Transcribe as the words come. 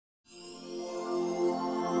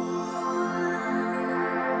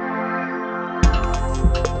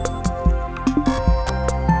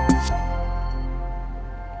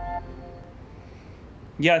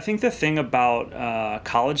Yeah, I think the thing about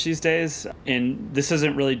college these days, and this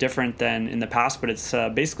isn't really different than in the past, but it's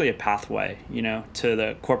basically a pathway, to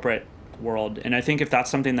the corporate world. And I think if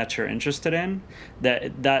that's something that you're interested in,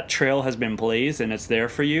 that trail has been blazed and it's there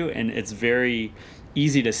for you, and it's very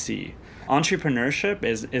easy to see. Entrepreneurship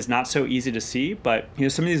is not so easy to see, but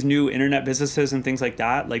some of these new internet businesses and things like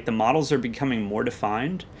that, like the models are becoming more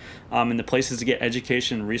defined, and the places to get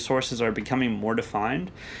education and resources are becoming more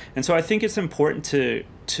defined. And so I think it's important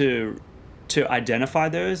to identify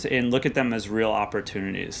those and look at them as real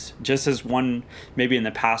opportunities, just as one maybe in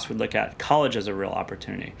the past would look at college as a real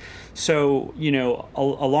opportunity. So,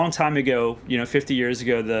 a long time ago, 50 years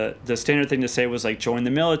ago, the standard thing to say was like, join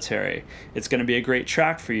the military. It's going to be a great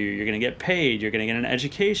track for you. You're going to get paid. You're going to get an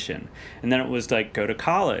education. And then it was like, go to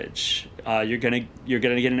college. You're gonna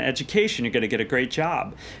get an education. You're gonna get a great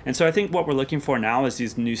job. And so I think what we're looking for now is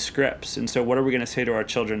these new scripts. And so what are we gonna say to our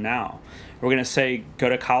children now? We're gonna say go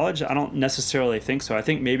to college? I don't necessarily think so. I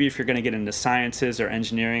think maybe if you're gonna get into sciences or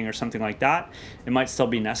engineering or something like that, it might still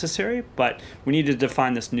be necessary. But we need to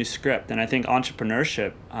define this new script. And I think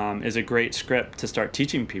entrepreneurship is a great script to start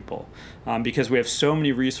teaching people, because we have so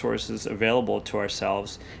many resources available to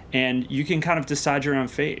ourselves, and you can kind of decide your own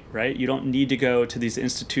fate, right? You don't need to go to these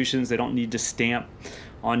institutions. They don't need to stamp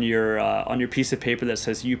on your piece of paper that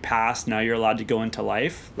says you passed, now you're allowed to go into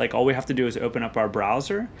life. Like, all we have to do is open up our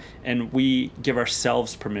browser and we give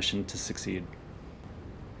ourselves permission to succeed.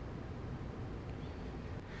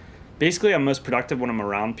 Basically, I'm most productive when I'm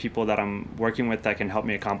around people that I'm working with that can help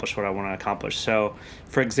me accomplish what I want to accomplish. So,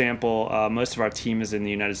 for example, most of our team is in the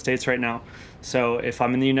United States right now. So if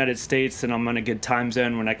I'm in the United States and I'm in a good time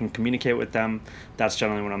zone when I can communicate with them, that's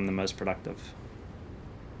generally when I'm the most productive.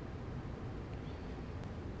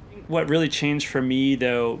 What really changed for me,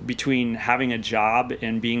 though, between having a job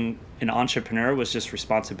and being an entrepreneur was just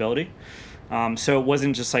responsibility. So it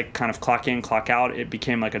wasn't just like kind of clock in, clock out. It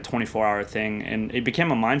became like a 24-hour thing, and it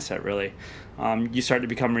became a mindset, really. You start to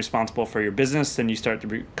become responsible for your business, then you start to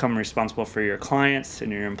become responsible for your clients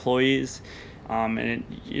and your employees. And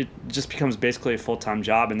it just becomes basically a full-time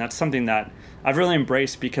job. And that's something that I've really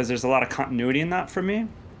embraced because there's a lot of continuity in that for me.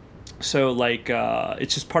 So like,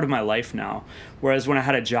 it's just part of my life now. Whereas when I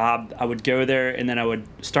had a job, I would go there and then I would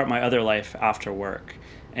start my other life after work.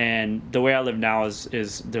 And the way I live now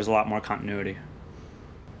is there's a lot more continuity.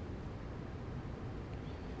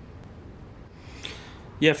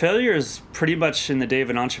 Yeah, failure is pretty much, in the day of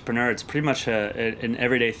an entrepreneur, it's pretty much an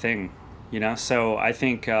everyday thing, So I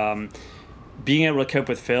think being able to cope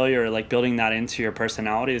with failure, like building that into your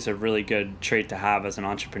personality, is a really good trait to have as an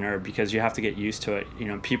entrepreneur, because you have to get used to it.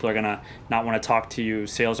 People are gonna not want to talk to you,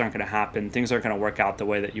 sales aren't gonna happen, things aren't gonna work out the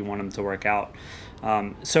way that you want them to work out.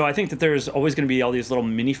 So I think that there's always gonna be all these little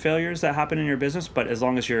mini failures that happen in your business, but as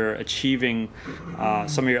long as you're achieving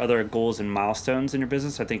some of your other goals and milestones in your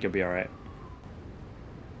business, I think you'll be all right.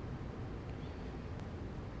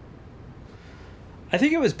 I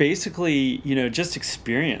think it was basically, just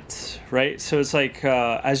experience, right? So it's like,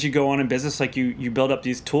 as you go on in business, like you build up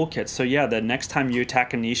these toolkits. So yeah, the next time you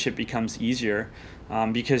attack a niche, it becomes easier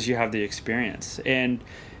because you have the experience. And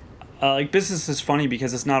like, business is funny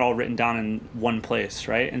because it's not all written down in one place,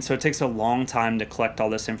 right? And so it takes a long time to collect all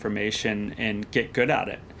this information and get good at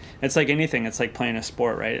it. It's like anything. It's like playing a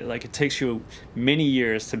sport, right? Like, it takes you many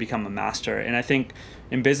years to become a master. And I think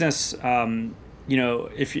in business,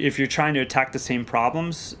 if you're trying to attack the same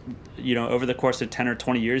problems, over the course of 10 or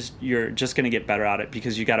 20 years, you're just going to get better at it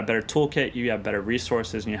because you got a better toolkit, you have better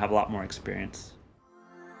resources, and you have a lot more experience.